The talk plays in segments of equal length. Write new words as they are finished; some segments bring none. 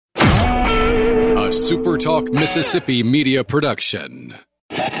a SuperTalk Mississippi media production.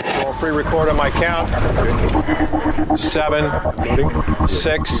 I'll pre-record on my count. 7,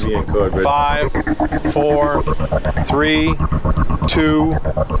 6, 5, 4, 3, 2.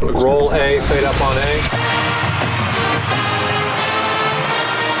 Roll A, fade up on A.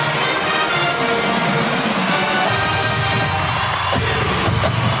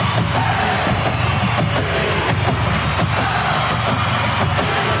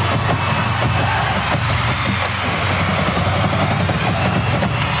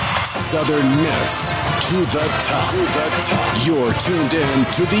 Southern Miss to the top. You're tuned in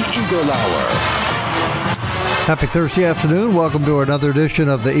to the Eagle Hour. Happy Thursday afternoon. Welcome to another edition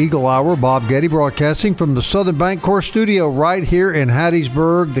of the Eagle Hour. Bob Getty broadcasting from the Southern Bancorp studio right here in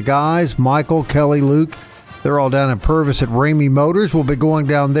Hattiesburg. The guys, Michael, Kelly, Luke, they're all down in Purvis at Ramey Motors. We'll be going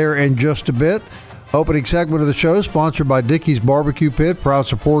down there in just a bit. Opening segment of the show sponsored by Dickey's Barbecue Pit, proud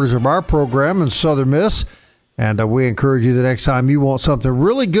supporters of our program and Southern Miss. And we encourage you the next time you want something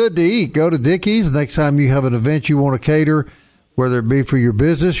really good to eat, go to Dickey's. The next time you have an event you want to cater, whether it be for your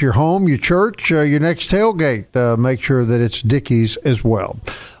business, your home, your church, your next tailgate, make sure that it's Dickey's as well.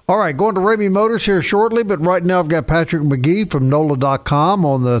 All right, going to Ramey Motors here shortly, but right now I've got Patrick McGee from NOLA.com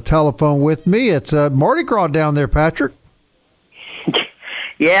on the telephone with me. It's Mardi Gras down there, Patrick.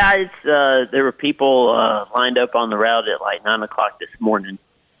 Yeah, it's there were people lined up on the route at like 9 o'clock this morning.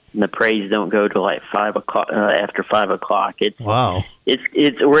 And the parades don't go to like 5 o'clock after 5 o'clock. Wow!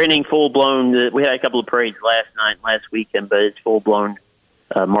 We're in full blown. We had a couple of parades last weekend, but it's full blown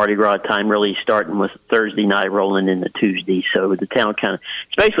Mardi Gras time. Really starting with Thursday night, rolling into Tuesday. So the town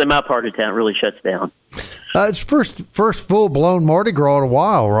especially my part of town, really shuts down. It's first full blown Mardi Gras in a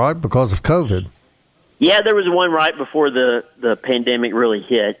while, right? Because of COVID. Yeah, there was one right before the pandemic really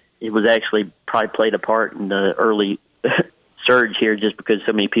hit. It was actually probably played a part in the early surge here just because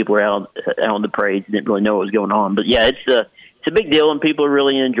so many people were out on the parades and didn't really know what was going on. But yeah, it's a big deal and people are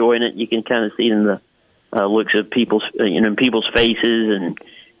really enjoying it. You can kind of see it in the looks of people's people's faces, and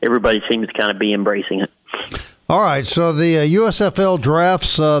everybody seems to kind of be embracing it. All right, so the USFL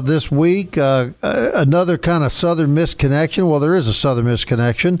drafts this week, another kind of Southern Miss connection. Well, there is a Southern Miss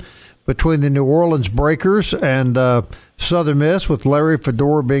connection between the New Orleans Breakers and Southern Miss, with Larry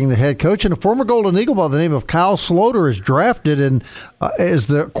Fedora being the head coach. And a former Golden Eagle by the name of Kyle Sloter is drafted and is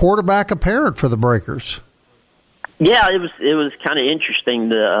the quarterback apparent for the Breakers. Yeah, it was kind of interesting.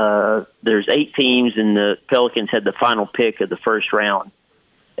 There's 8 teams, and the Pelicans had the final pick of the first round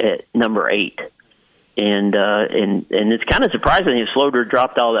at number 8. And it's kind of surprising that Sloter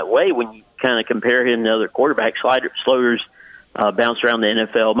dropped all that way when you kind of compare him to other quarterbacks. Sloter's bounced around the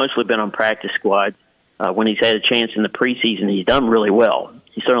NFL, mostly been on practice squads. When he's had a chance in the preseason, he's done really well.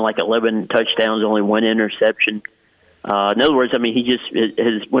 He's thrown like 11 touchdowns, only 1 interception. In other words, I mean, he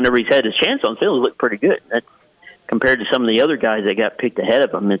just whenever he's had his chance on field, he looked pretty good. That's compared to some of the other guys that got picked ahead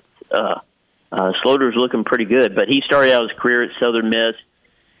of him. Sloter's looking pretty good, but he started out his career at Southern Miss.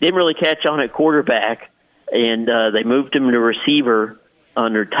 Didn't really catch on at quarterback, and they moved him to receiver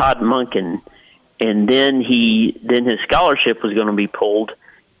under Todd Monken. And then his scholarship was going to be pulled,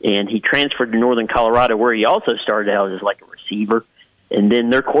 and he transferred to Northern Colorado, where he also started out as like a receiver. And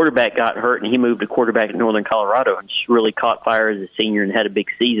then their quarterback got hurt, and he moved to quarterback at Northern Colorado and just really caught fire as a senior and had a big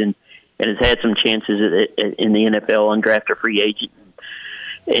season and has had some chances in the NFL, undrafted free agent.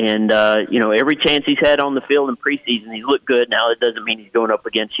 And, every chance he's had on the field in preseason, he's looked good. Now, it doesn't mean he's going up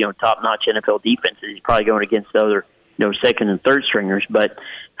against, top-notch NFL defenses. He's probably going against other second and third stringers. But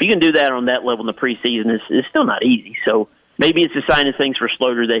if you can do that on that level in the preseason, it's still not easy. So maybe it's a sign of things for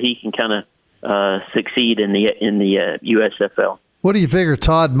Sloter that he can kind of succeed in the USFL. What do you figure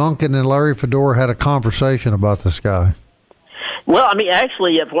Todd Monken and Larry Fedora had a conversation about this guy? Well, I mean,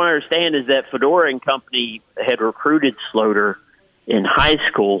 actually, if what I understand is that Fedora and company had recruited Sloter in high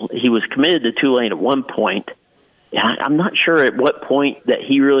school. He was committed to Tulane at one point. I'm not sure at what point that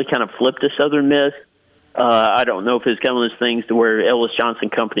he really kind of flipped to Southern Miss. I don't know if it's kind of those things to where Ellis Johnson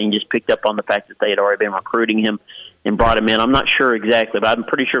Company just picked up on the fact that they had already been recruiting him and brought him in. I'm not sure exactly, but I'm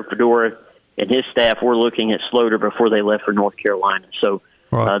pretty sure Fedora and his staff were looking at Sloter before they left for North Carolina. So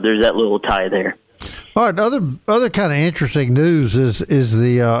there's that little tie there. All right. Other kind of interesting news is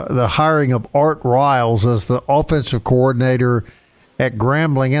the hiring of Art Riles as the offensive coordinator at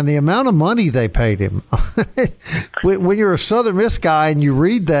Grambling, and the amount of money they paid him. When you're a Southern Miss guy and you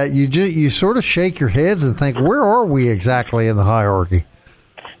read that, you sort of shake your heads and think, where are we exactly in the hierarchy?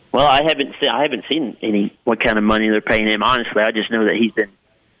 Well, I haven't seen what kind of money they're paying him. Honestly, I just know that he's been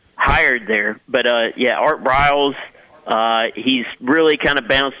hired there. But Art Riles, he's really kind of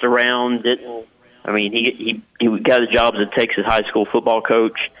bounced around. He got a job as a Texas high school football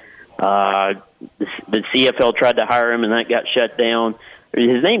coach. The CFL tried to hire him, and that got shut down.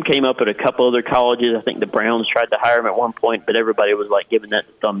 His name came up at a couple other colleges. I think the Browns tried to hire him at one point, but everybody was like giving that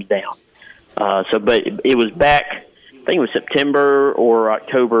the thumbs down. But it was back, I think it was September or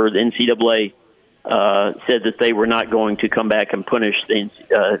October, the NCAA said that they were not going to come back and punish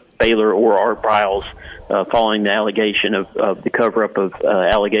Baylor or Art Briles following the allegation of the cover-up of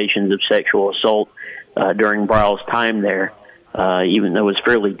allegations of sexual assault during Briles' time there, even though it was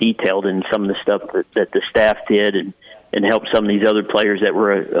fairly detailed in some of the stuff that the staff did and helped some of these other players that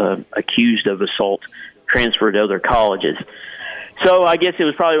were accused of assault transfer to other colleges. So I guess it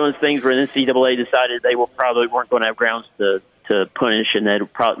was probably one of those things where the NCAA decided they probably weren't going to have grounds to punish, and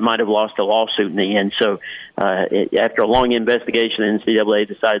that might have lost a lawsuit in the end. So after a long investigation, the NCAA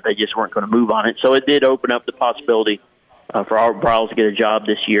decided they just weren't going to move on it. So it did open up the possibility for Art Briles to get a job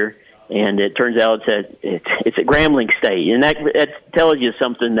this year, and it turns out it's at Grambling State, and that tells you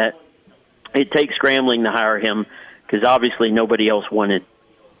something, that it takes Grambling to hire him, because obviously nobody else wanted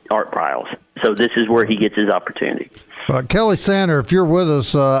Art Briles. So this is where he gets his opportunity. Kelly Sander, if you're with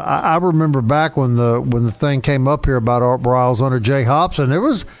us, I remember back when the thing came up here about Art Briles under Jay Hopson, there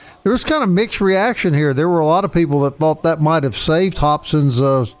was kind of mixed reaction here. There were a lot of people that thought that might have saved Hopson's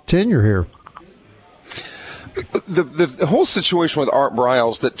tenure here. The whole situation with Art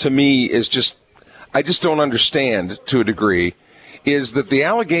Briles, that to me is I just don't understand to a degree, is that the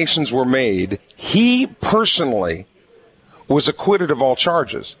allegations were made. He personally was acquitted of all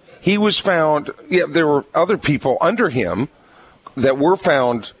charges. He was found, there were other people under him that were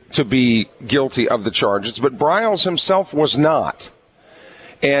found to be guilty of the charges, but Briles himself was not.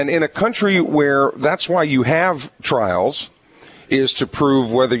 And in a country where that's why you have trials, is to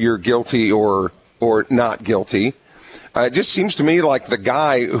prove whether you're guilty or not guilty, it just seems to me like the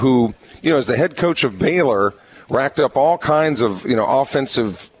guy who, as the head coach of Baylor, racked up all kinds of,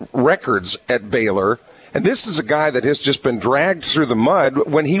 offensive records at Baylor. And this is a guy that has just been dragged through the mud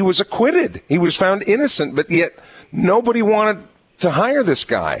when he was acquitted. He was found innocent, but yet nobody wanted to hire this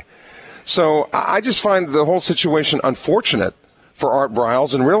guy. So I just find the whole situation unfortunate for Art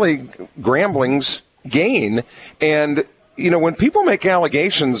Briles and really Grambling's gain. And, when people make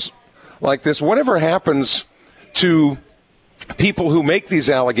allegations like this, whatever happens to people who make these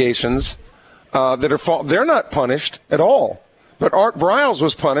allegations that are false, they're not punished at all. But Art Briles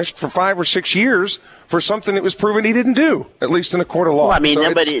was punished for 5 or 6 years for something that was proven he didn't do, at least in a court of law. Well,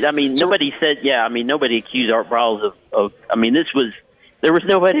 nobody said, nobody accused Art Briles of there was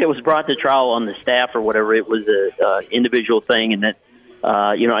nobody that was brought to trial on the staff or whatever. It was a individual thing, and that,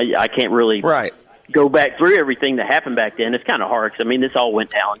 I can't really go back through everything that happened back then. It's kind of hard, because, this all went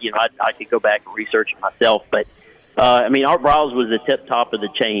down. I could go back and research it myself, but, Art Briles was the tip top of the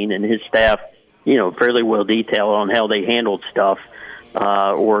chain, and his staff, fairly well detailed on how they handled stuff,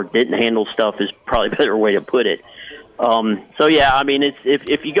 or didn't handle stuff is probably a better way to put it.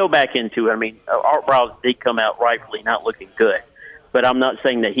 If you go back into it, Art Briles did come out rightfully not looking good, but I'm not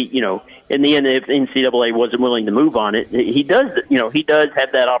saying that he, in the end, if NCAA wasn't willing to move on it, he does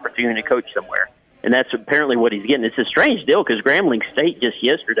have that opportunity to coach somewhere, and that's apparently what he's getting. It's a strange deal, because Grambling State just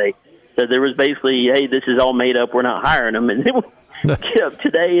yesterday said there was basically, hey, this is all made up, we're not hiring him, and then get up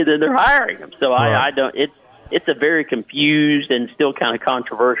today, and then they're hiring him. So I don't. It's a very confused and still kind of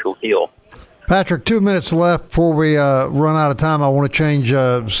controversial deal. Patrick, 2 minutes left before we run out of time. I want to change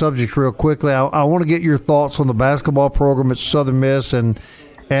subject real quickly. I want to get your thoughts on the basketball program at Southern Miss, and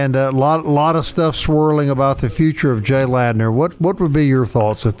a lot of stuff swirling about the future of Jay Ladner. What would be your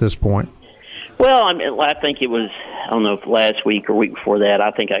thoughts at this point? Well, I think it was, I don't know if last week or week before that, I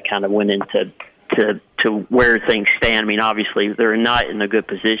think I kind of went into to where things stand. Obviously they're not in a good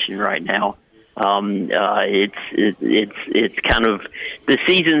position right now. It's kind of, the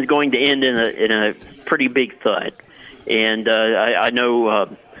season's going to end in a pretty big thud. And I know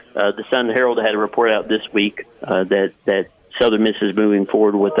the Sun Herald had a report out this week that Southern Miss is moving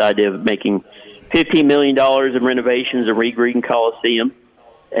forward with the idea of making $15 million in renovations of Reed Green Coliseum.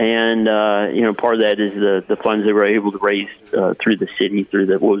 And, part of that is the funds they were able to raise through the city through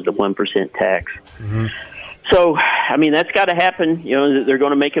the 1% tax. Mm-hmm. So, that's got to happen. They're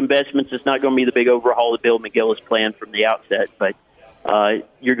going to make investments. It's not going to be the big overhaul that Bill McGillis planned from the outset. But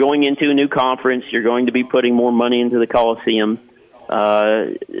you're going into a new conference. You're going to be putting more money into the Coliseum.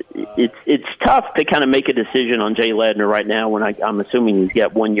 It's tough to kind of make a decision on Jay Ladner right now when I'm assuming he's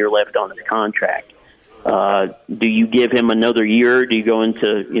got 1 year left on his contract. Do you give him another year? Do you go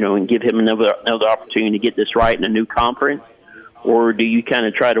into, and give him another opportunity to get this right in a new conference? Or do you kind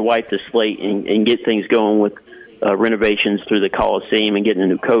of try to wipe the slate and get things going with renovations through the Coliseum and getting a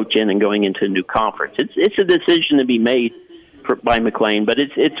new coach in and going into a new conference? It's a decision to be made by McLean, but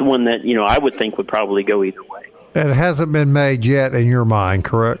it's one that I would think would probably go either way. And it hasn't been made yet in your mind,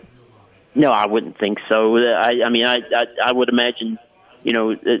 correct? No, I wouldn't think so. I mean, I would imagine,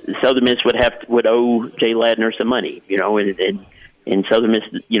 Southern Miss would owe Jay Ladner some money, and Southern Miss,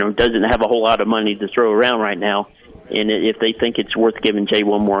 doesn't have a whole lot of money to throw around right now. And if they think it's worth giving Jay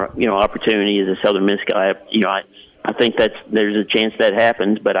one more, opportunity as a Southern Miss guy, I think there's a chance that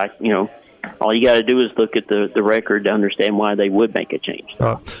happens. But all you got to do is look at the record to understand why they would make a change.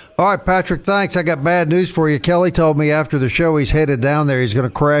 All right, Patrick, thanks. I got bad news for you. Kelly told me after the show he's headed down there. He's going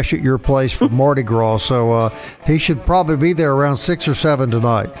to crash at your place for Mardi Gras, so he should probably be there around 6 or 7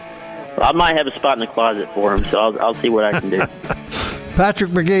 tonight. I might have a spot in the closet for him, so I'll see what I can do.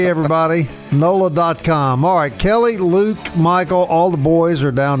 Patrick McGee, everybody, NOLA.com. All right, Kelly, Luke, Michael, all the boys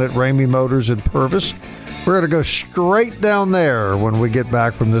are down at Ramey Motors in Purvis. We're going to go straight down there when we get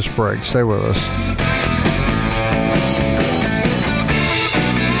back from this break. Stay with us.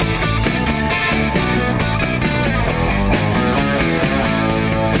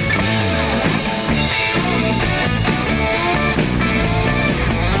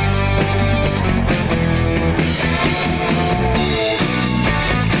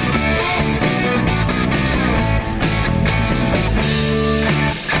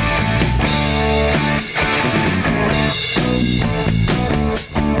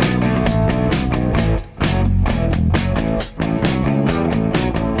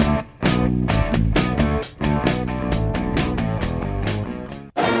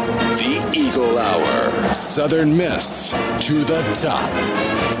 Southern Miss to the top.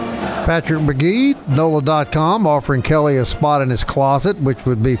 Patrick McGee, NOLA.com, offering Kelly a spot in his closet, which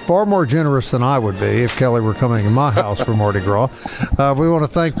would be far more generous than I would be if Kelly were coming in my house for Mardi Gras. We want to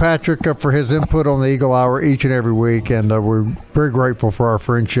thank Patrick for his input on the Eagle Hour each and every week, and we're very grateful for our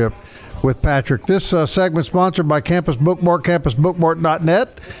friendship with Patrick. This segment sponsored by Campus Bookmart,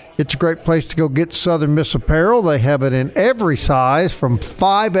 campusbookmart.net. It's a great place to go get Southern Miss apparel. They have it in every size, from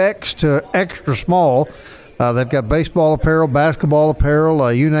 5X to extra small. They've got baseball apparel, basketball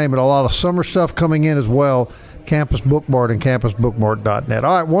apparel, you name it, a lot of summer stuff coming in as well. Campus Bookmart and campusbookmart.net.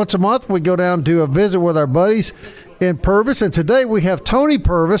 All right, once a month we go down to a visit with our buddies in Purvis, and today we have Tony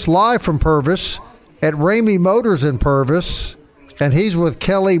Purvis live from Purvis at Ramey Motors in Purvis, and he's with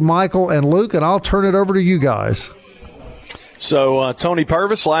Kelly, Michael, and Luke, and I'll turn it over to you guys. So, Tony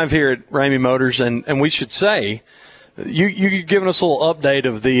Purvis live here at Ramey Motors, and we should say, you giving us a little update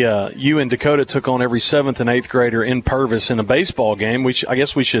of the you and Dakota took on every 7th and 8th grader in Purvis in a baseball game. I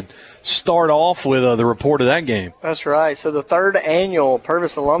guess we should start off with the report of that game. That's right. So the 3rd annual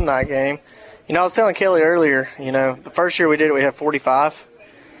Purvis alumni game. I was telling Kelly earlier, the first year we did it, we had 45.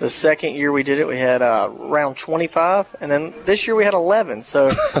 The second year we did it, we had around 25. And then this year we had 11. So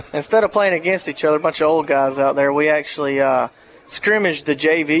instead of playing against each other, a bunch of old guys out there, we actually scrimmaged the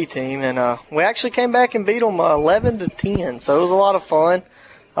JV team, and we actually came back and beat them 11-10. So it was a lot of fun.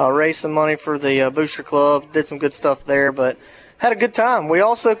 Raised some money for the Booster Club, did some good stuff there, but had a good time. We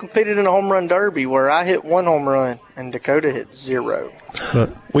also competed in a home run derby where I hit 1 home run and Dakota hit 0.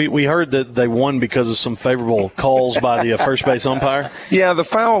 We heard that they won because of some favorable calls by the first base umpire. Yeah, the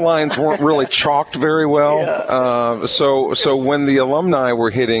foul lines weren't really chalked very well. Yeah. So when the alumni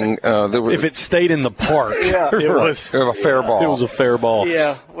were hitting, if it stayed in the park, it was a fair ball. It was a fair ball.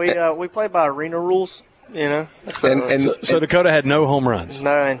 Yeah, we played by arena rules. So Dakota had no home runs.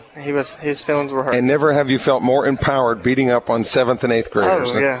 No, and his feelings were hurt. And never have you felt more empowered beating up on 7th and 8th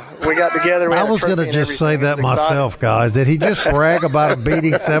graders. Oh, yeah. We got together. I was going to just say that myself, guys. Did he just brag about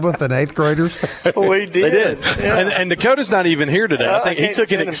beating 7th and 8th graders? We did. They did. Yeah. And Dakota's not even here today. I think he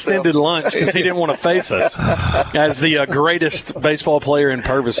took an extended lunch because he didn't want to face us as the greatest baseball player in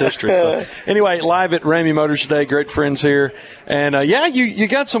Purvis history. So, anyway, live at Ramey Motors today. Great friends here. And, you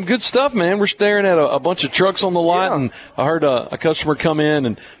got some good stuff, man. We're staring at a bunch of trucks on the lot, and I heard a customer come in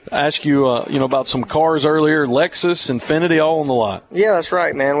and ask you, about some cars earlier, Lexus, Infiniti, all on the lot. Yeah, that's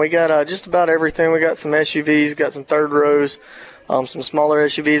right, man. We got just about everything. We got some SUVs, got some third rows, some smaller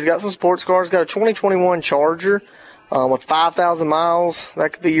SUVs, got some sports cars, got a 2021 Charger with 5,000 miles.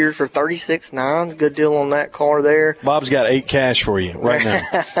 That could be yours for $36,900. Good deal on that car there. Bob's got 8 cash for you right now.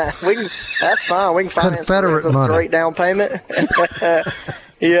 That's fine. We can finance Confederate it. money. Great down payment.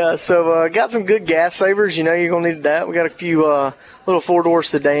 Yeah, so got some good gas savers. You're going to need that. We got a few little 4-door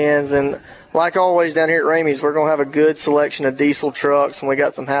sedans. And like always down here at Ramey's, we're going to have a good selection of diesel trucks, and we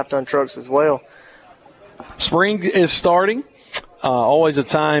got some half-ton trucks as well. Spring is starting. always a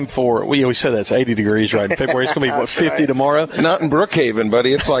time for, we said that's 80 degrees right in February. It's going to be, 50 tomorrow? Not in Brookhaven,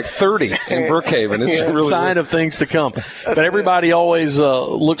 buddy. It's like 30 in Brookhaven. It's really sign of things to come. But everybody always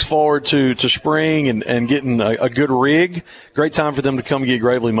looks forward to spring and getting a good rig. Great time for them to come get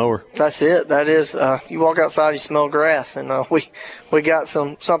Gravely mower. That's it. That is, you walk outside, you smell grass, and we got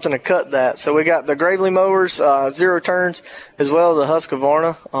something to cut that. So we got the Gravely mowers, 0 turns, as well as the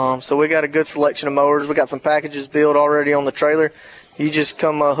Husqvarna. So we got a good selection of mowers. We got some packages built already on the trailer. You just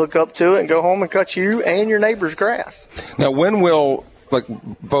come hook up to it and go home and cut you and your neighbor's grass. Now, when will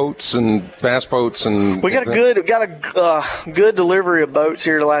boats and bass boats and we got a good delivery of boats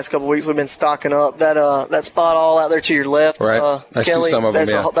here the last couple of weeks. We've been stocking up that spot all out there to your left. Right, I Kelly, see some of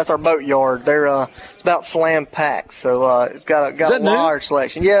them. That's our boat yard. They're it's about slam packed, so it's got a large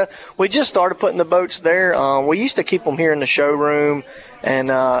selection. Yeah, we just started putting the boats there. We used to keep them here in the showroom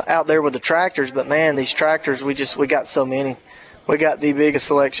and out there with the tractors, but man, these tractors we got so many. We got the biggest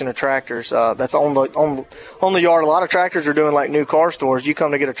selection of tractors that's on the yard. A lot of tractors are doing like new car stores. You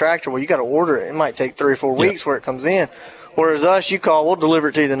come to get a tractor, well, you got to order it. It might take 3 or 4 weeks where it comes in. Whereas us, you call, we'll deliver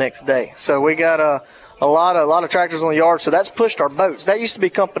it to you the next day. So we got a lot of tractors on the yard. So that's pushed our boats. That used to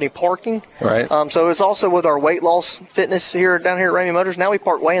be company parking. Right. So it's also with our weight loss fitness down here at Ramey Motors. Now we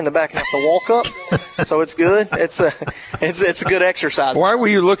park way in the back and have to walk up. So it's good. It's a good exercise. Why were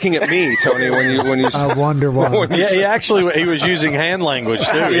you looking at me, Tony, when you I wonder why. He was using hand language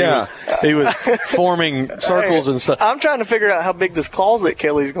too. Yeah. He was forming circles and stuff. I'm trying to figure out how big this closet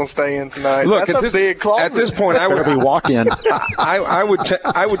Kelly's going to stay in tonight. Look, That's a big closet. At this point, I would be walk-in. I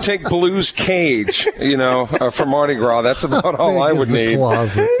would take Blue's cage, for Mardi Gras. That's about all I would need.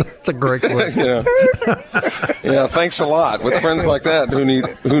 Closet. That's a great question. Yeah, thanks a lot. With friends like that,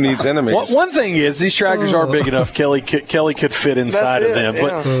 who needs enemies? One thing is these tractors are big enough. Kelly could fit inside of them.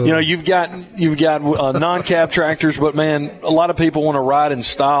 Yeah. But you've got non-cab tractors. But man, a lot of people want to ride in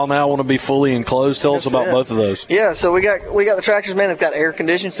style now. Want to be fully enclosed. Tell us about both of those. Yeah, so we got the tractors, man. It's got air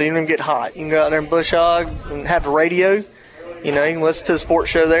conditioning, so you don't even get hot. You can go out there and bush hog and have the radio. You can listen to the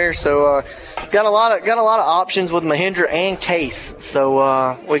sports show there. So got a lot of options with Mahindra and Case.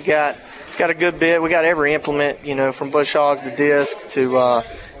 So we got a good bit. We got every implement, from bush hogs to disc to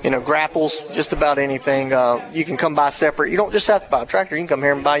grapples, just about anything. You can come buy separate. You don't just have to buy a tractor. You can come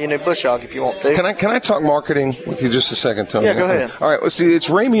here and buy a new bush hog if you want to. Can I talk marketing with you just a second, Tony? Yeah, go ahead. All right. Well, see, it's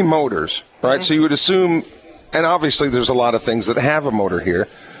Ramey Motors, right? Mm-hmm. So you would assume, and obviously there's a lot of things that have a motor here.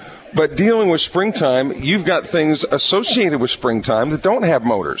 But dealing with springtime, you've got things associated with springtime that don't have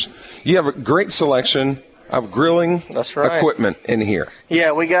motors. You have a great selection of grilling equipment in here.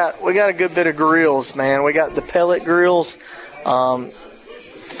 Yeah, we got a good bit of grills, man. We got the pellet grills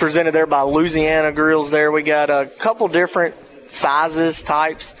presented there by Louisiana Grills there. We got a couple different sizes,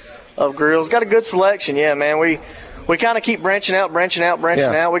 types of grills. Got a good selection, yeah, man. We kind of keep branching out.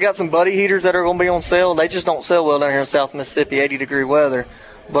 We got some buddy heaters that are going to be on sale. They just don't sell well down here in South Mississippi, 80-degree weather.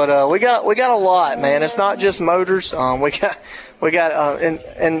 But we got a lot, man. It's not just motors. We got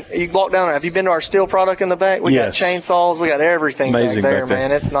and you walk down there. Have you been to our steel product in the back? We got chainsaws. We got everything back there,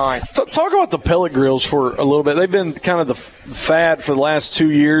 man. It's nice. So talk about the pellet grills for a little bit. They've been kind of the fad for the last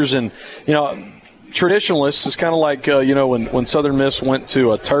 2 years, and traditionalists is kind of like when Southern Miss went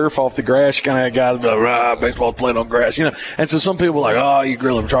to a turf off the grass, you kind of had guys like, baseball played on grass, And so some people are like, oh, you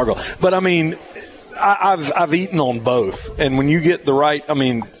grill them charcoal. But I mean, I've eaten on both, and when you get the right,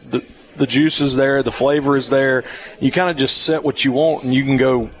 the juice is there, the flavor is there. You kind of just set what you want, and you can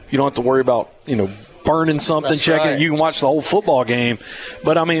go. You don't have to worry about burning something, checking it. You can watch the whole football game.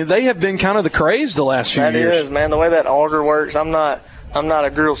 But they have been kind of the craze the last few years. That is, man. The way that auger works, I'm not a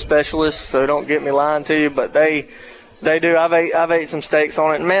grill specialist, so don't get me lying to you, but they do. I've ate some steaks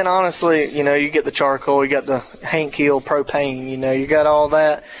on it. And man, honestly, you get the charcoal, you got the Hank Hill propane, you got all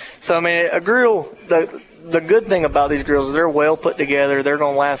that. So a grill, the good thing about these grills is they're well put together. They're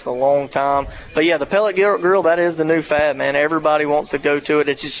going to last a long time. But yeah, the pellet grill, that is the new fad, man. Everybody wants to go to it.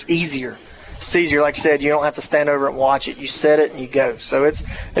 It's just easier. It's easier, like you said. You don't have to stand over and watch it. You set it and you go. So it's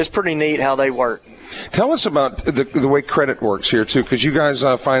pretty neat how they work. Tell us about the way credit works here, too, because you guys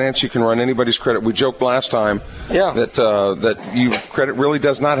finance, you can run anybody's credit. We joked last time that credit really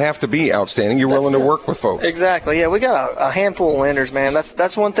does not have to be outstanding. You're willing to work with folks. Exactly. Yeah, we got a handful of lenders, man.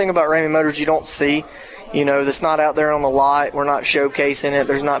 That's one thing about Ramey Motors you don't see. That's not out there on the lot. We're not showcasing it.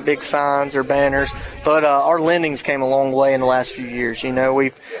 There's not big signs or banners. But our lendings came a long way in the last few years.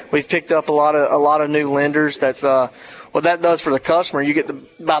 We've picked up a lot of new lenders. That's what that does for the customer. You get to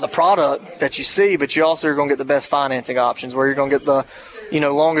buy the product that you see, but you also are going to get the best financing options, where you're going to get the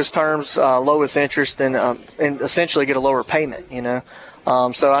longest terms, lowest interest, and essentially get a lower payment.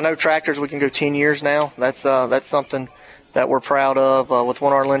 So I know tractors we can go 10 years now. That's something that we're proud of with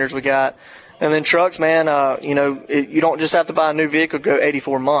one of our lenders we got. And then trucks, man, you don't just have to buy a new vehicle to go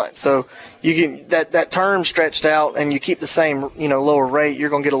 84 months. So you can that term stretched out, and you keep the same, lower rate,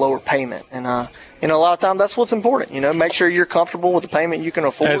 you're going to get a lower payment. And, a lot of times that's what's important. Make sure you're comfortable with the payment you can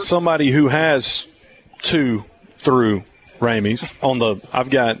afford. As somebody who has 2 through Ramey's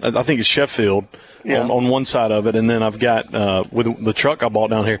I think it's Sheffield. Yeah. On one side of it, and then I've got with the truck I bought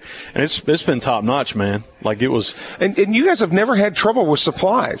down here, and it's been top notch, man. Like it was, and you guys have never had trouble with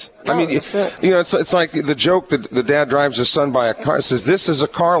supplies. No, I mean, it's like the joke that the dad drives his son by a car. Says this is a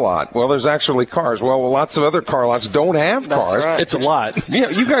car lot. Well, there's actually cars. Well, lots of other car lots don't have cars. Right. It's a lot. Yeah,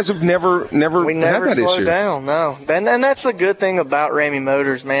 you guys have never we had that slow issue. Down, no. And that's the good thing about Ramey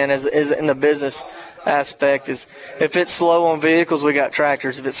Motors, man, is in the business aspect is if it's slow on vehicles, we got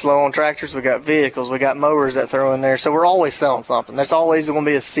tractors. If it's slow on tractors, we got vehicles. We got mowers that throw in there. So we're always selling something. There's always going to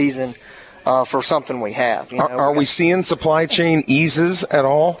be a season for something we have. Are we seeing supply chain eases at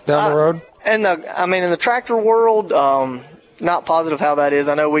all down the road? And in the tractor world, not positive how that is.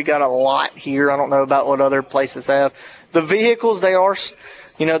 I know we got a lot here. I don't know about what other places have. The vehicles, they are,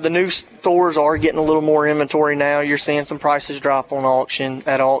 the new stores are getting a little more inventory now. You're seeing some prices drop at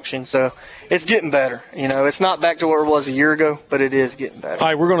auction. So it's getting better. It's not back to where it was a year ago, but it is getting better. All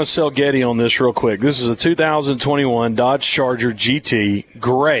right, we're going to sell Getty on this real quick. This is a 2021 Dodge Charger GT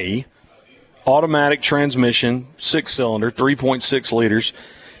gray, automatic transmission, 6-cylinder, 3.6 liters.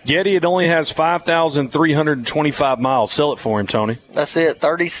 Getty, it only has 5,325 miles. Sell it for him, Tony. That's it,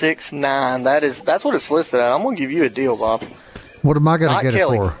 36.9. That's what it's listed at. I'm going to give you a deal, Bob. What am I going to get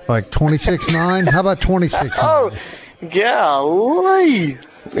Kelly. it for? Like 26.9? How about 26.9? Oh, golly.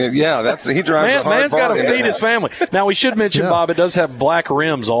 Yeah, he drives a hard man's got to bargain. feed his family. Now, we should mention, Bob, it does have black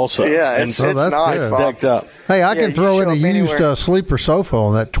rims also. Yeah, it's that's nice, good. Bob. Decked up. Hey, I Yeah, can you throw in show a up used anywhere. sleeper sofa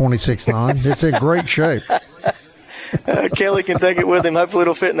on that 26.9. It's in great shape. Kelly can take it with him. Hopefully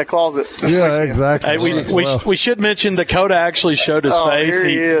it'll fit in the closet. Yeah, exactly. Hey, we should mention Dakota actually showed his face. Here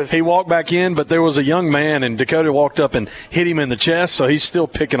he is. He walked back in, but there was a young man, and Dakota walked up and hit him in the chest, so he's still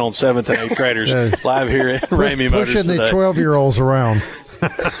picking on 7th and 8th graders Yeah. live here at Ramey Motors pushing today. the 12-year-olds around.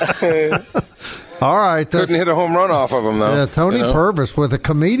 All right. Couldn't hit a home run off of him, though. Yeah, Tony Purvis with a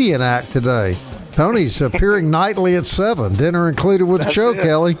comedian act today. Tony's appearing nightly at 7. Dinner included with the show,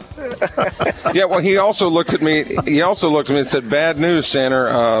 Kelly. Yeah, well, he also looked at me. And said, "Bad news,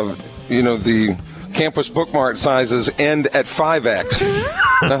 Sander. The campus bookmark sizes end at 5X."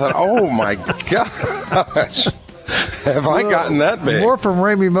 And I thought, "Oh my gosh, have I gotten that big?" More from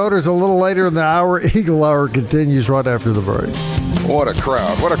Ramey Motors a little later in the hour. Eagle Hour continues right after the break. What a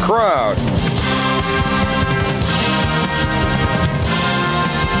crowd! What a crowd!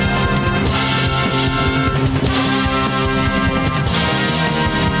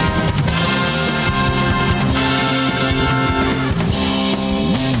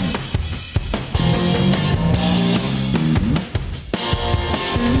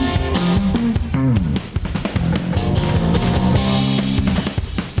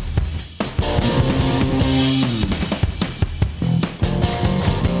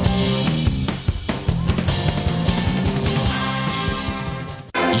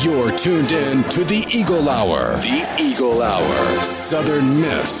 You're tuned in to the Eagle Hour. The Eagle Hour. Southern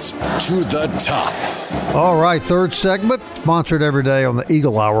Miss to the top. All right, third segment, sponsored every day on the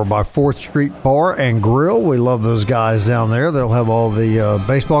Eagle Hour by 4th Street Bar and Grill. We love those guys down there. They'll have all the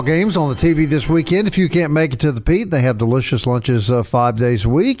baseball games on the TV this weekend. If you can't make it to the Pete, they have delicious lunches 5 days a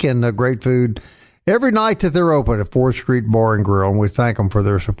week and great food every night that they're open at 4th Street Bar and Grill, and we thank them for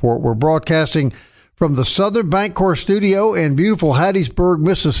their support. We're broadcasting from the Southern Bancorp Studio in beautiful Hattiesburg,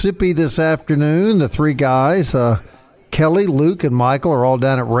 Mississippi this afternoon. The three guys, Kelly, Luke, and Michael, are all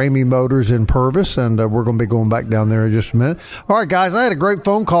down at Ramey Motors in Purvis, and we're going to be going back down there in just a minute. All right, guys, I had a great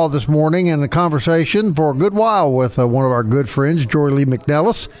phone call this morning and a conversation for a good while with one of our good friends, Joy Lee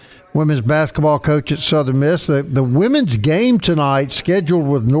McNellis, women's basketball coach at Southern Miss. The women's game tonight, scheduled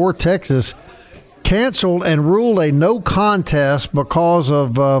with North Texas, canceled and ruled a no contest because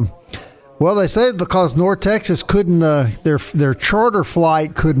of they said because North Texas couldn't their charter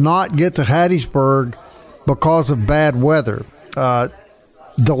flight could not get to Hattiesburg because of bad weather.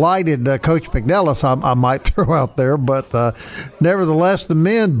 Delighted Coach McNellis, I might throw out there, but nevertheless, the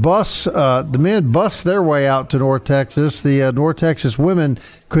men bus their way out to North Texas. The North Texas women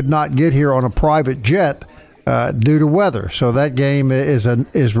could not get here on a private jet due to weather, so that game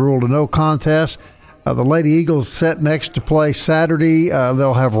is ruled a no contest. The Lady Eagles set next to play Saturday.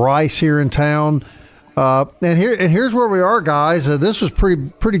 They'll have Rice here in town, and here's where we are, guys. This was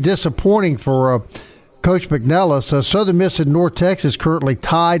pretty disappointing for Coach McNellis. Southern Miss and North Texas currently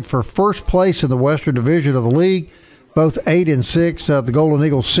tied for first place in the Western Division of the league. both 8-6. The Golden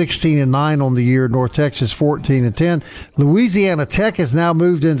Eagles 16-9 on the year. North Texas 14-10. Louisiana Tech has now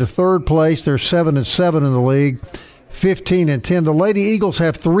moved into third place. They're 7-7 in the league, 15-10. The Lady Eagles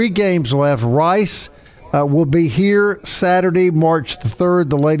have 3 games left. Rice will be here Saturday, March the 3rd.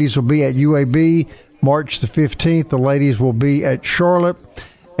 The ladies will be at UAB March the 15th. The ladies will be at Charlotte.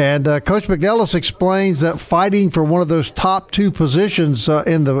 And Coach McNellis explains that fighting for one of those top 2 positions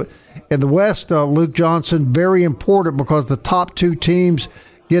in the West, Luke Johnson, very important because the top 2 teams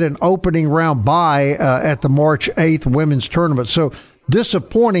get an opening round bye at the March 8th women's tournament. So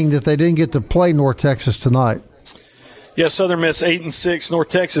disappointing that they didn't get to play North Texas tonight. Yeah, Southern Miss 8-6, North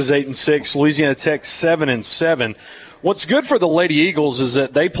Texas 8-6, Louisiana Tech 7-7. What's good for the Lady Eagles is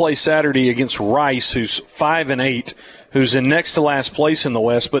that they play Saturday against Rice, who's 5-8. Who's in next to last place in the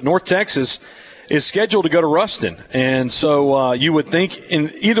West, but North Texas is scheduled to go to Ruston. And so you would think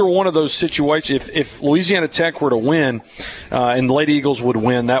in either one of those situations, if Louisiana Tech were to win and the Lady Eagles would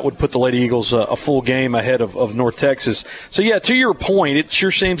win, that would put the Lady Eagles a full game ahead of North Texas. So, yeah, to your point, it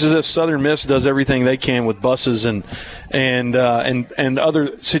sure seems as if Southern Miss does everything they can with buses and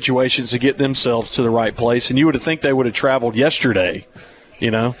other situations to get themselves to the right place. And you would think they would have traveled yesterday, you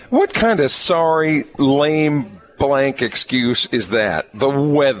know. What kind of sorry, lame blank excuse is that? The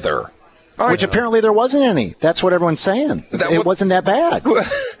weather. Which apparently there wasn't any. That's what everyone's saying. It wasn't that bad.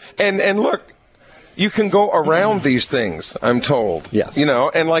 And look, you can go around these things, I'm told. Yes. You know,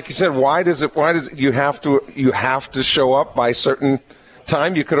 and like you said, why does you have to show up by a certain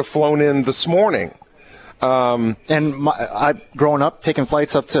time? You could have flown in this morning. I growing up taking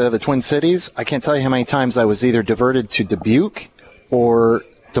flights up to the Twin Cities, I can't tell you how many times I was either diverted to Dubuque or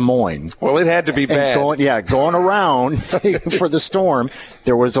Des Moines. Well, it had to be bad. Going around for the storm,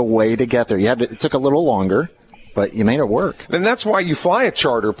 there was a way to get there. It took a little longer, but you made it work. And that's why you fly a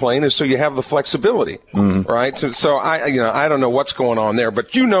charter plane, is so you have the flexibility, right? So I don't know what's going on there,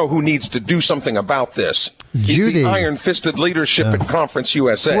 but you know who needs to do something about this. Judy. He's the iron-fisted leadership at Conference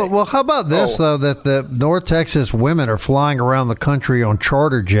USA. Well, how about this, though, that the North Texas women are flying around the country on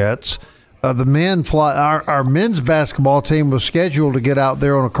charter jets. The men fly. Our men's basketball team was scheduled to get out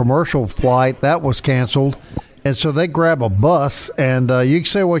there on a commercial flight. That was canceled. And so they grab a bus. And you can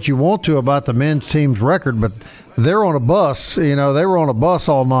say what you want to about the men's team's record, but they're on a bus. You know, they were on a bus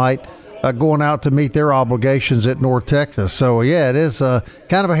all night going out to meet their obligations at North Texas. So, yeah, it is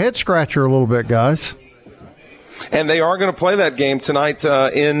kind of a head-scratcher a little bit, guys. And they are going to play that game tonight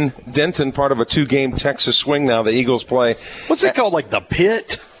in Denton, part of a 2-game Texas swing now. The Eagles play. What's it called, like the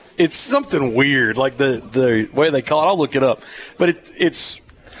Pit? It's something weird, like the way they call it. I'll look it up. But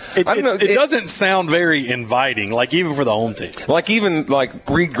it doesn't sound very inviting, like even for the home team. Like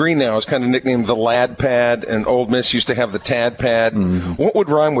Reed Green now is kind of nicknamed the Lad Pad, and Old Miss used to have the Tad Pad. Mm-hmm. What would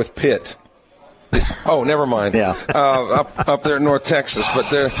rhyme with Pit? Oh, never mind. Yeah. Up there in North Texas,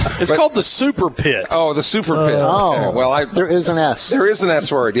 it's called the Super Pit. Oh, the Super Pit. Oh, well, there is an S. There is an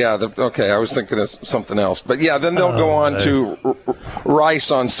S word. Yeah. I was thinking of something else, but yeah. Then they'll go on to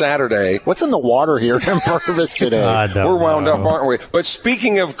Rice on Saturday. What's in the water here in Purvis today? We're wound up, aren't we? But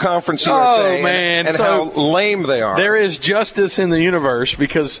speaking of Conference USA, and how lame they are, there is justice in the universe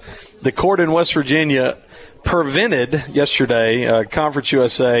because the court in West Virginia prevented yesterday Conference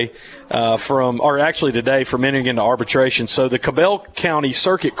USA today from entering into arbitration. So the Cabell County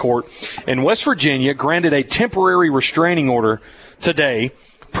Circuit Court in West Virginia granted a temporary restraining order today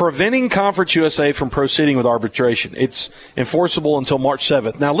preventing Conference USA from proceeding with arbitration. It's enforceable until March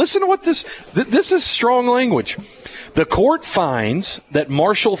 7th. Now listen to what this is strong language. The court finds that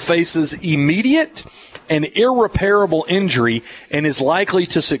Marshall faces immediate and irreparable injury and is likely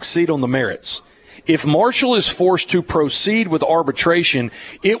to succeed on the merits. If Marshall is forced to proceed with arbitration,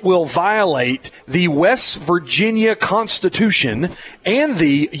 it will violate the West Virginia Constitution and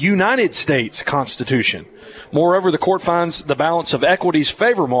the United States Constitution. Moreover, the court finds the balance of equities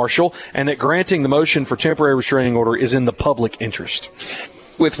favor Marshall and that granting the motion for temporary restraining order is in the public interest.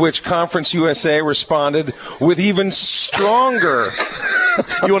 With which Conference USA responded with even stronger.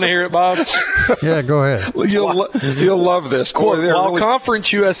 You want to hear it, Bob? Yeah, go ahead. You'll love this. While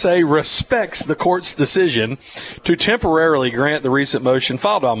Conference USA respects the court's decision to temporarily grant the recent motion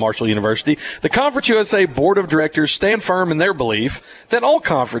filed by Marshall University, the Conference USA Board of Directors stand firm in their belief that all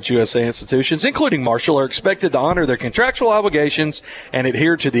Conference USA institutions, including Marshall, are expected to honor their contractual obligations and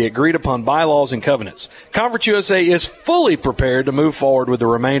adhere to the agreed-upon bylaws and covenants. Conference USA is fully prepared to move forward with the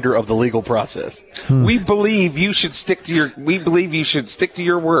remainder of the legal process. We believe you should stick to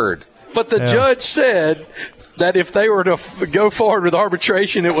your word. But the judge said that if they were to go forward with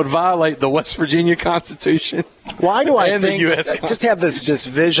arbitration, it would violate the West Virginia Constitution. Why do I think the US just have this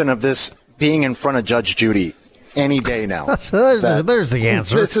vision of this being in front of Judge Judy any day now. There's the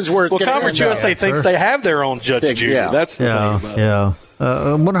answer. This is where it's going to Conference USA thinks they have their own Judge Judy. Yeah. That's the thing about it.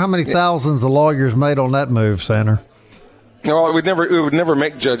 I wonder how many thousands the lawyers made on that move, Sander. Well, it would never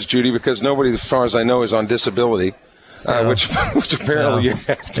make Judge Judy because nobody, as far as I know, is on disability, which apparently you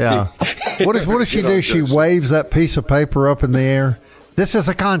have to be. What does she do? She waves that piece of paper up in the air. This is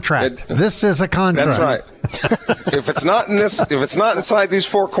a contract. This is a contract. That's right. If it's not inside these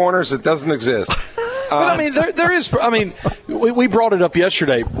four corners, it doesn't exist. But I mean, there is. I mean, we brought it up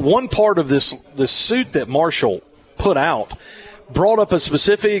yesterday. One part of this suit that Marshall put out brought up a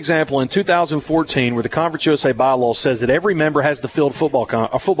specific example in 2014 where the Conference USA bylaw says that every member has to field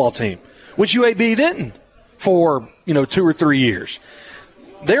a football team, which UAB didn't for 2 or 3 years.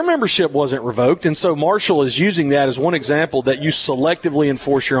 Their membership wasn't revoked, and so Marshall is using that as one example that you selectively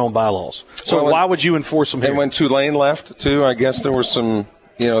enforce your own bylaws. So why would you enforce them here? And when Tulane left, too, I guess there were some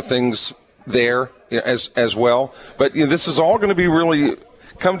things there as well. But this is all going to be really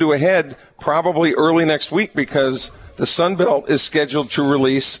come to a head probably early next week because the Sun Belt is scheduled to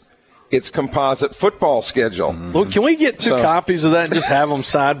release its composite football schedule. Well, can we get two copies of that and just have them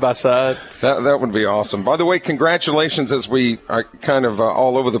side by side? That would be awesome. By the way, congratulations, as we are kind of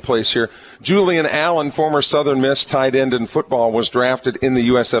all over the place here. Julian Allen, former Southern Miss tight end in football, was drafted in the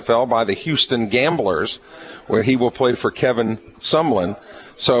USFL by the Houston Gamblers, where he will play for Kevin Sumlin.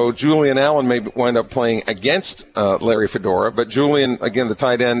 So Julian Allen may wind up playing against Larry Fedora, but Julian, again, the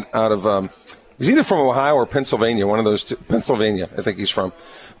tight end out of he's either from Ohio or Pennsylvania, one of those two. Pennsylvania, I think he's from.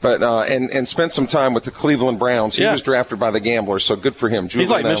 But and spent some time with the Cleveland Browns. He was drafted by the Gamblers, so good for him. Julian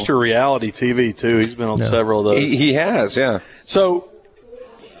He's like Allen. Mr. Reality TV, too. He's been on several of those. He has, yeah. So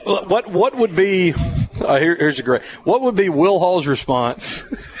what would be here's a great – what would be Will Hall's response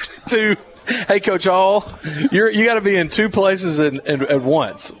to – hey, Coach Hall, you got to be in two places at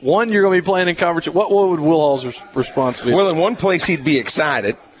once. One, you're going to be playing in conference. What would Will Hall's response be? Well, in one place he'd be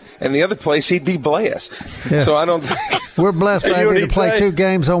excited, and the other place he'd be blessed. Yeah. So I don't. We're blessed, baby, to play 2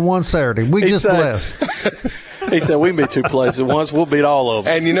 games on one Saturday. We just blessed. He said we can be 2 places at once. We'll beat all of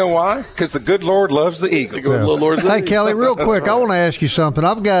them. And you know why? Because the good Lord loves the Eagles. Hey, Kelly, real quick, I want to ask you something.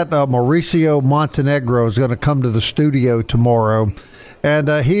 I've got Mauricio Montenegro is going to come to the studio tomorrow. And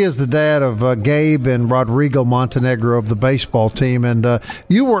he is the dad of Gabe and Rodrigo Montenegro of the baseball team. And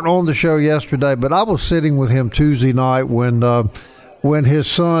you weren't on the show yesterday, but I was sitting with him Tuesday night when his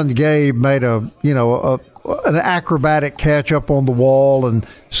son Gabe made an acrobatic catch up on the wall and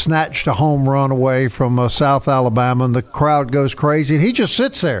snatched a home run away from South Alabama, and the crowd goes crazy. And he just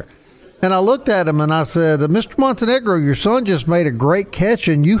sits there. And I looked at him and I said, Mr. Montenegro, your son just made a great catch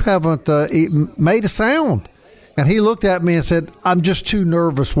and you haven't made a sound. And he looked at me and said, I'm just too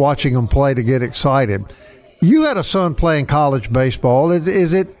nervous watching him play to get excited. You had a son playing college baseball.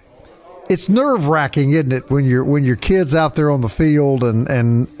 It's nerve-wracking, isn't it, when your kid's out there on the field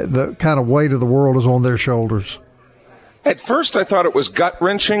and the kind of weight of the world is on their shoulders? At first I thought it was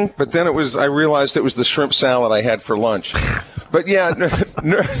gut-wrenching, but then I realized it was the shrimp salad I had for lunch. But yeah,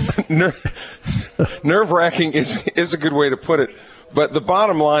 nerve-wracking is a good way to put it. But the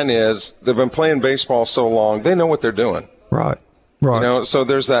bottom line is they've been playing baseball so long, they know what they're doing. Right. So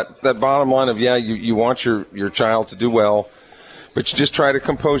there's that bottom line of, you want your child to do well, but you just try to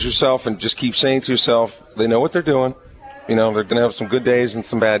compose yourself and just keep saying to yourself, they know what they're doing. They're going to have some good days and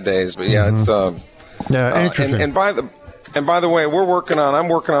some bad days. But, it's interesting. And by the way, I'm working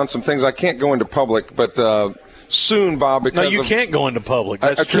on some things. I can't go into public, but soon, Bob, because no, you can't go into public.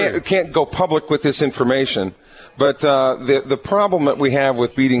 That's true. Can't go public with this information. But the problem that we have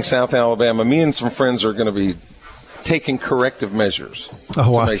with beating South Alabama, me and some friends are going to be taking corrective measures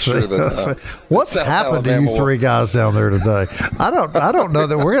to make sure that what's happened to you 3 guys down there today? I don't know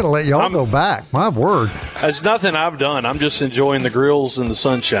that we're going to let y'all go back. My word, it's nothing I've done. I'm just enjoying the grills and the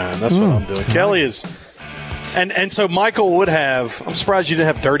sunshine. That's what I'm doing. Kelly is, and so Michael would have. I'm surprised you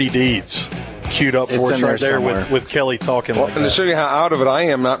didn't have Dirty Deeds queued up for us right there with Kelly talking like that. And to show you how out of it I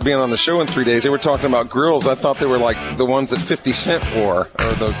am not being on the show in 3 days, they were talking about grills. I thought they were like the ones that 50 Cent wore,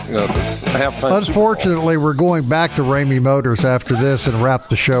 or the halftime. Unfortunately, we're going back to Ramey Motors after this and wrap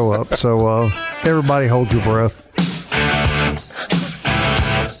the show up. So everybody hold your breath.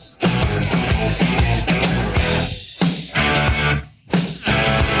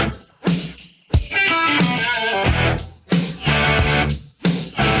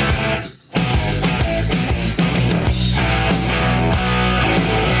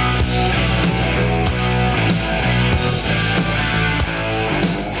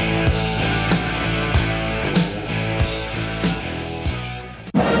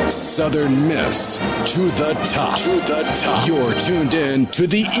 Southern Miss to the top. To the top. You're tuned in to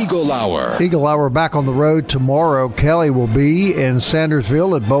the Eagle Hour. Eagle Hour back on the road tomorrow. Kelly will be in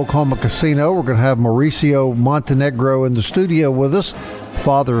Sandersville at Bocoma Casino. We're going to have Mauricio Montenegro in the studio with us,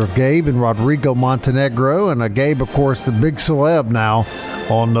 father of Gabe and Rodrigo Montenegro. And Gabe, of course, the big celeb now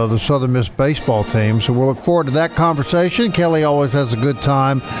on the Southern Miss baseball team. So we'll look forward to that conversation. Kelly always has a good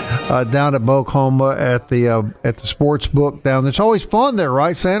time down at Bocoma at the sports book down there. It's always fun there,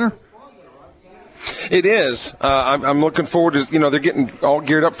 right, Sander? It is. I'm looking forward to, they're getting all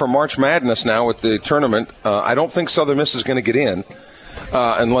geared up for March Madness now with the tournament. I don't think Southern Miss is going to get in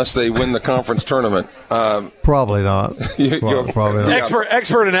unless they win the conference tournament. Probably not. Probably not.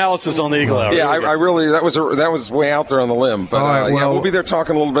 Expert analysis on the Eagle Hour. Yeah, I really, that was way out there on the limb. But right, we'll be there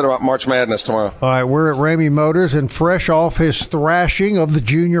talking a little bit about March Madness tomorrow. All right, we're at Ramey Motors, and fresh off his thrashing of the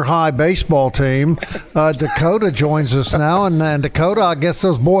junior high baseball team, Dakota joins us now. And Dakota, I guess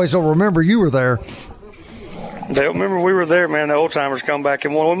those boys will remember you were there. They remember we were there, man. The old timers come back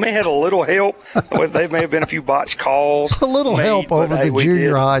and won. We may have had a little help. There may have been a few botched calls. A little help over the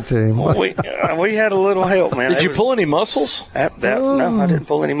junior high team. We had a little help, man. Did you pull any muscles? No, I didn't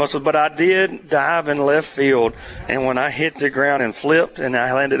pull any muscles, but I did dive in left field. And when I hit the ground and flipped and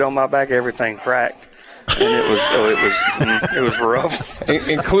I landed on my back, everything cracked. And it was rough,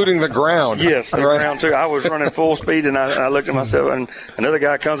 including the ground. Yes, the ground too. I was running full speed, and I looked at myself, and another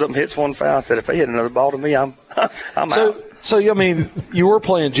guy comes up and hits one foul. I said, if he hit another ball to me, I'm out. So I mean, you were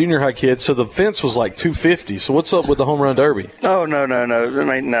playing junior high kids, so the fence was like 250. So what's up with the home run derby? Oh no. I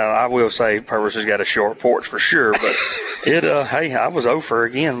mean, no. I will say Purvis has got a short porch for sure, but hey, I was 0 for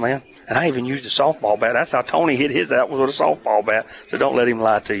again, man. And I even used a softball bat. That's how Tony hit his out, was with a softball bat. So don't let him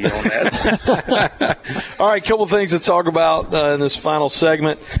lie to you on that. All right, couple things to talk about in this final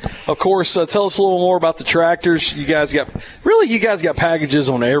segment. Of course, tell us a little more about the tractors. You guys got packages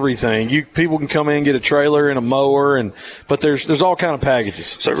on everything. People can come in and get a trailer and a mower, but there's all kind of packages.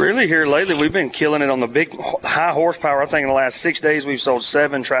 So really here lately, we've been killing it on the big high horsepower. I think in the last 6 days we've sold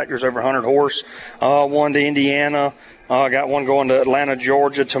 7 tractors over 100 horse. One to Indiana. I got one going to Atlanta,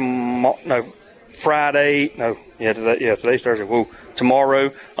 Georgia Friday. Today's Thursday.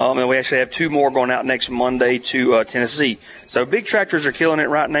 Tomorrow. And we actually have 2 more going out next Monday to Tennessee. So big tractors are killing it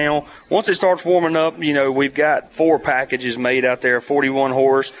right now. Once it starts warming up, we've got 4 packages made out there, 41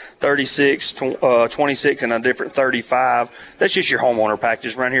 horse, 36, 26, and a different 35. That's just your homeowner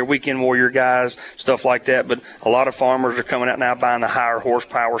packages around here, weekend warrior guys, stuff like that. But a lot of farmers are coming out now buying the higher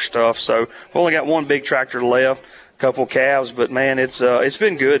horsepower stuff. So we've only got 1 big tractor left. Couple calves, but man, it's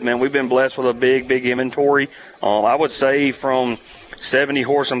been good, man. We've been blessed with a big inventory. I would say from 70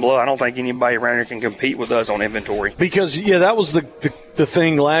 horse and below, I don't think anybody around here can compete with us on inventory. Because that was the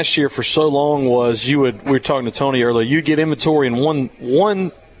thing last year for so long was we were talking to Tony earlier. You'd get inventory in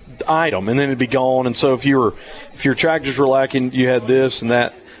one item and then it'd be gone. And so if your tractors were lacking, you had this and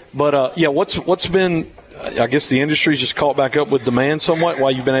that. But what's been, I guess the industry's just caught back up with demand somewhat.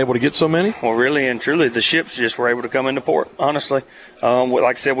 Why you've been able to get so many? Well, really and truly, the ships just were able to come into port, honestly. Like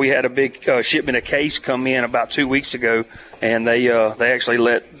I said, we had a big shipment of case come in about 2 weeks ago, and they actually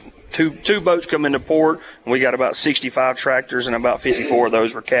let two boats come into port, and we got about 65 tractors, and about 54 of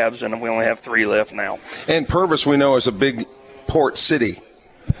those were cabs, and we only have 3 left now. And Purvis, we know, is a big port city.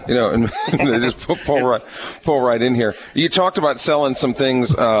 And they just pull right in here. You talked about selling some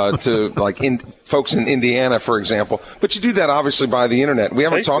things to folks in Indiana, for example, but you do that obviously by the internet. We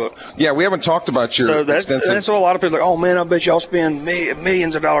haven't talked about your. So that's what a lot of people are like. Oh man, I bet y'all spend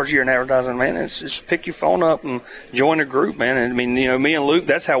millions of dollars a year in advertising. Man, it's just pick your phone up and join a group, man. And I mean, me and Luke,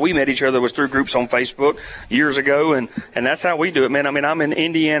 that's how we met each other, was through groups on Facebook years ago, and that's how we do it, man. I mean, I'm in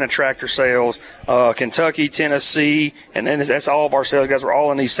Indiana tractor sales, Kentucky, Tennessee, and then that's all of our sales guys. We're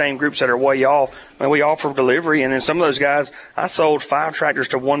all in these same groups that are way off. I mean, we offer delivery, and then some of those guys, I sold 5 tractors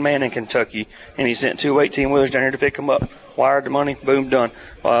to one man in Kentucky, and he sent 2 18-wheelers down here to pick them up. Wired the money, boom, done.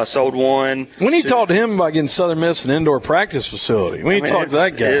 Sold one. When you talked to him about getting Southern Miss an indoor practice facility, when you talked to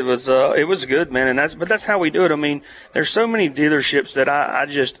that guy, it was good, man. And that's how we do it. I mean, there's so many dealerships that I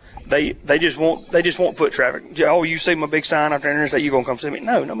just they just want foot traffic. Oh, you see my big sign out there and say you gonna come see me?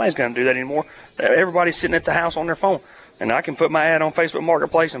 No, nobody's gonna do that anymore. Everybody's sitting at the house on their phone, and I can put my ad on Facebook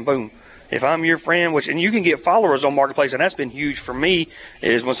Marketplace and boom. If I'm your friend, and you can get followers on Marketplace, and that's been huge for me,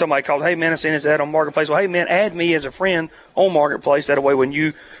 is when somebody calls, hey, man, I seen this ad on Marketplace. Well, hey, man, add me as a friend on Marketplace. That way, when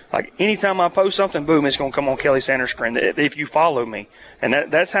you like anytime I post something, boom, it's going to come on Kelly Sanders' screen if you follow me. And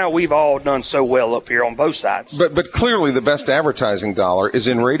that's how we've all done so well up here on both sides. But clearly the best advertising dollar is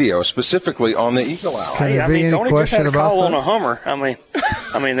in radio, specifically on the Eagle Hour. Hey, Tony just had a call on a Hummer. I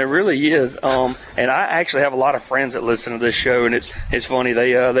mean, there really is. And I actually have a lot of friends that listen to this show, and it's funny.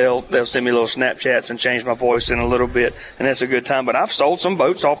 They'll send me little Snapchats and change my voice in a little bit, and that's a good time. But I've sold some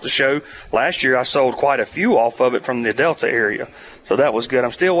boats off the show. Last year I sold quite a few off of it from the Delta area. So that was good.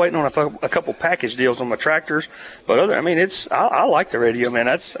 I'm still waiting on a couple package deals on my tractors, but I like the radio, man.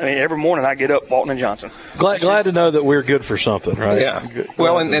 Every morning I get up, Walton and Johnson. Glad to know that we're good for something, right? Yeah.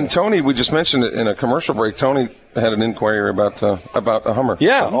 Well, and Tony, we just mentioned it in a commercial break. Tony had an inquiry about a Hummer.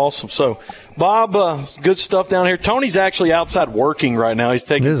 Yeah, awesome. So, Bob, good stuff down here. Tony's actually outside working right now. He's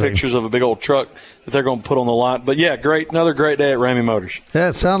taking pictures of a big old truck that they're going to put on the lot. But, yeah, another great day at Ramey Motors. Yeah,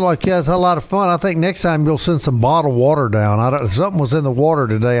 it sounded like you guys had a lot of fun. I think next time you'll send some bottled water down. Something was in the water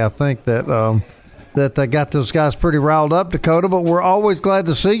today, I think, that they got those guys pretty riled up, Dakota. But we're always glad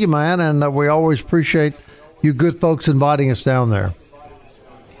to see you, man, and we always appreciate you good folks inviting us down there.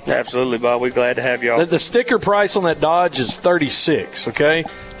 Absolutely, Bob. We're glad to have y'all. The sticker price on that Dodge is $36, okay?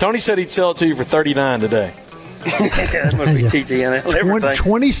 Tony said he'd sell it to you for $39 today. That must be TTNL.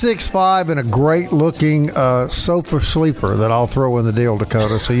 26.5 and a great-looking sofa sleeper that I'll throw in the deal,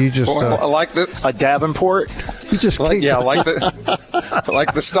 Dakota. So you just I like that. A Davenport. You just I like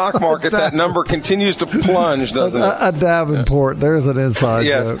the stock market. That number continues to plunge, doesn't it? A Davenport. There's an inside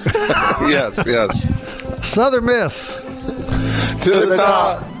joke. Yes. Southern Miss to the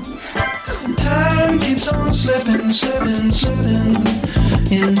top. Time keeps on slipping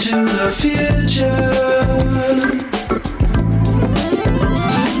into the future.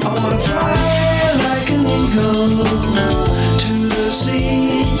 I wanna fly like an eagle to the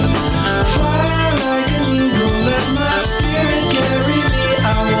sea. Fly like an eagle, let my spirit carry me. I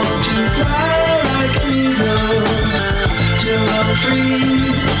want to fly like an eagle till I'm free.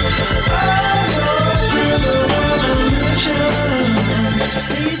 I go through the revolution.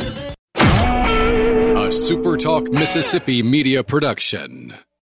 A SuperTalk Mississippi media production.